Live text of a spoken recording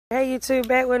Hey YouTube,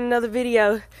 back with another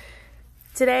video.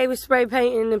 Today we're spray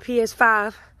painting the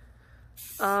ps5.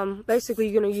 Basically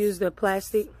you're gonna use the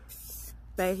plastic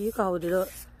bag. You can hold it up.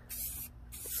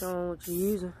 Show them what you're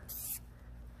using.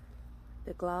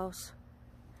 The gloss.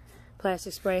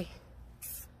 Plastic spray.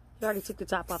 You already took the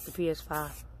top off the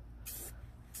ps5.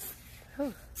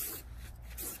 Huh.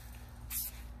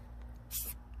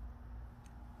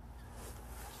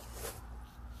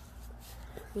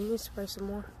 You need to spray some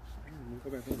more. Go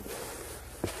back in.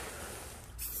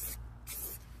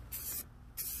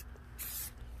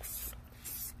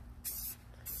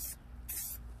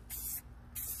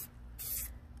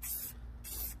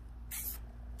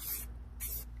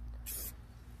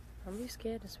 I'm really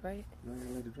scared to spray it. No, you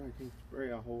let it dry. You can't spray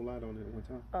a whole lot on it at one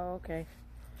time. Oh, okay.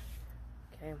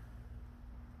 Okay.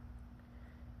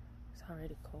 It's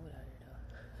already cold out here, though.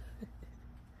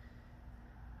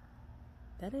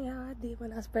 That ain't how I did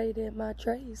when I sprayed in my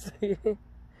trays.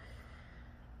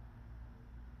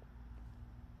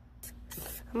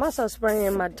 I'm also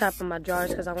spraying my top of my jars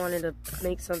because I wanted to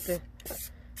make something.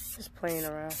 Just playing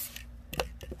around.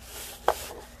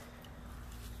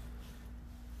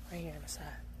 Right here on the side.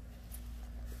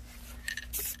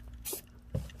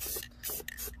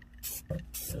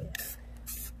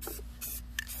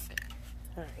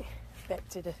 Alright, back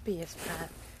to the ps5.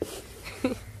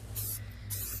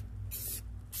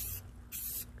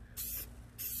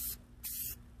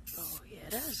 Oh yeah,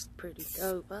 that's pretty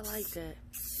dope. I like that.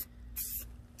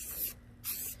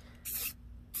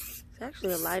 It's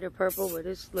actually a lighter purple, but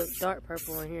it's looks dark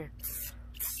purple in here.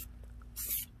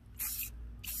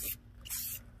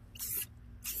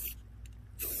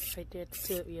 Right there at the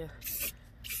tip, yeah.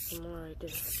 Some more right there.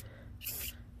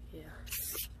 Yeah.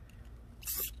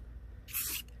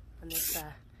 On this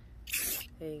side.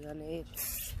 There you go, on the edge.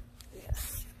 Yeah.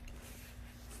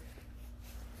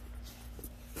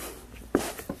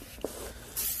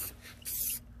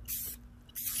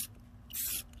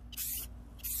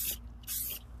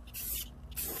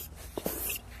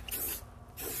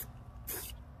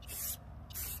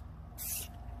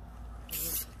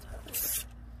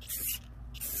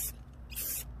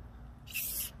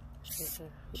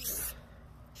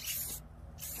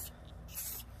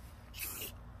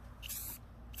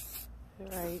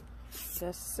 Alright,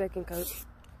 that's the second coat.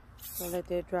 Gonna let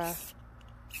that dry.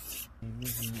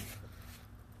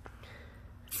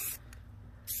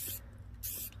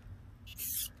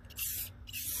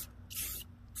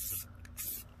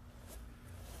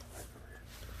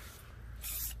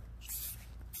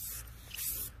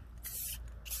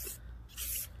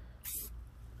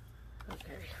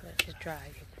 Okay, let it dry.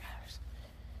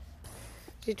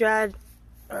 She dried.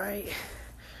 Alright.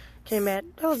 Came at,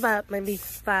 that was about maybe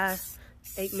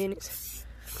 5-8 minutes.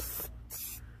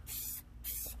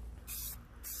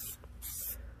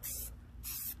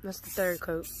 That's the third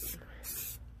coat.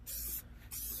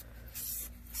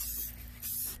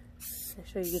 Make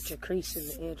sure you get your crease in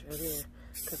the edge right here,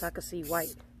 because I can see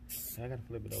white. I gotta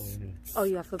flip it over anyway. Oh,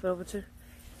 you gotta flip it over too?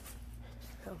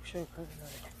 Oh, sure.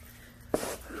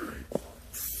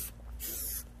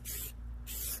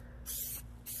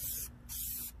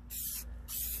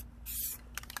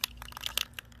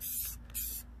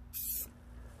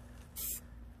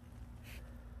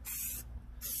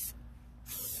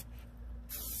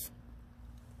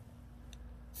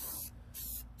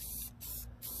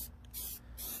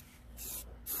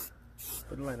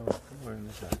 Put the light on. Come on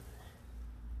this side.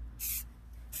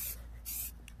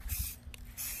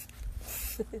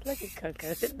 Look at Coco.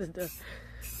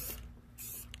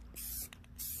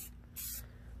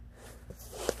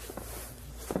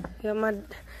 Yeah, my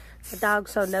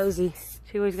dog's so nosy.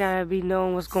 She always gotta be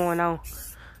knowing what's going on.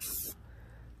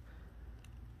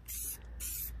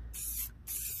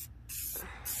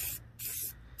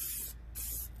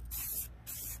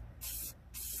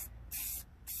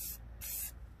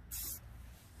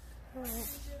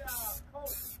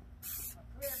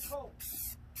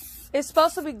 It's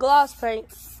supposed to be gloss paint.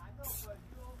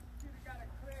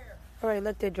 Alright,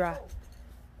 let that dry.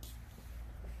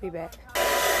 Be back.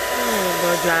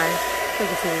 Go dry.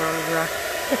 Take it too long to dry.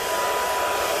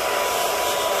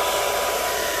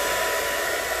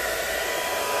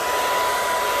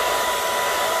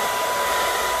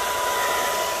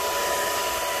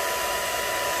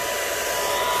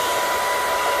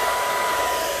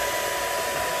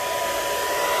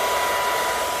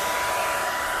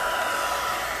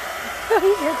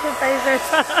 You get your face every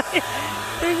time.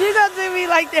 If you gonna do me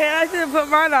like that, I should have put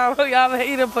mine on. Y'all but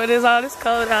you done put this on. It's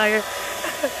cold out here.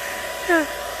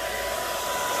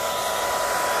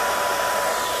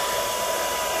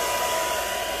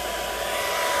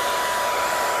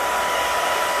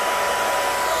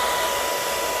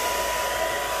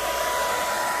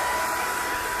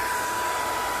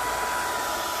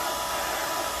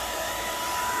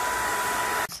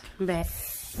 back.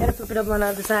 Gotta flip it up on the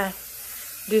other side.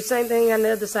 Do the same thing on the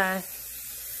other side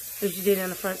as you did on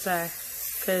the front side.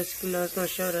 Because, you know, it's going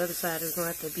to show the other side. It's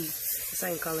going to have to be the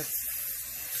same color.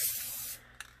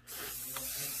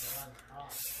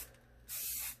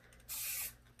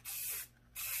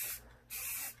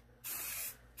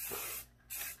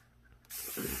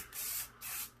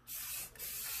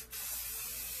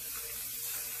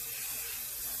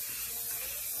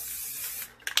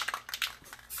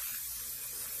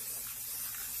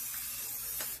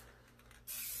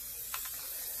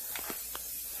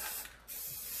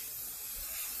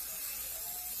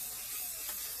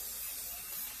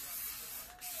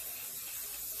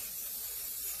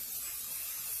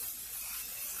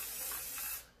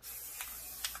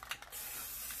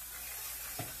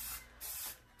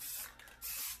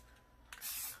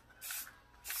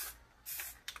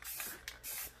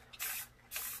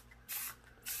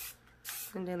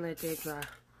 And then let that dry.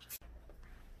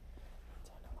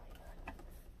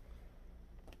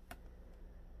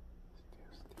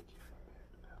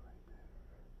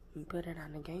 And put it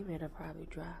on the game, it'll probably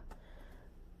dry.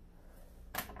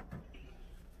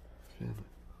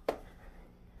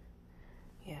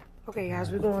 Yeah. Okay,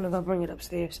 guys, we're going to go bring it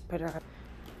upstairs. Put it on.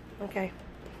 Okay.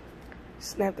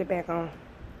 Snapped it back on.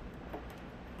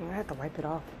 I have to wipe it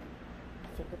off.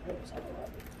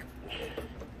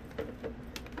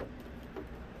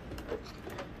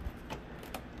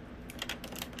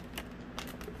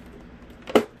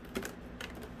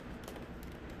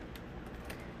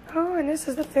 Oh, and this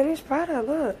is the finished product.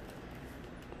 Look.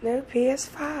 New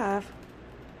ps5.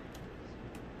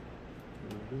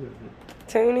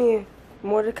 Tune in.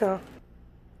 More to come.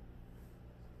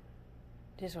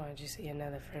 Just wanted you to see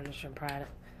another furniture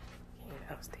product.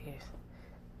 Downstairs.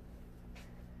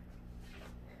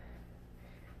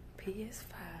 ps5.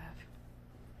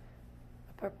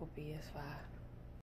 A purple ps5.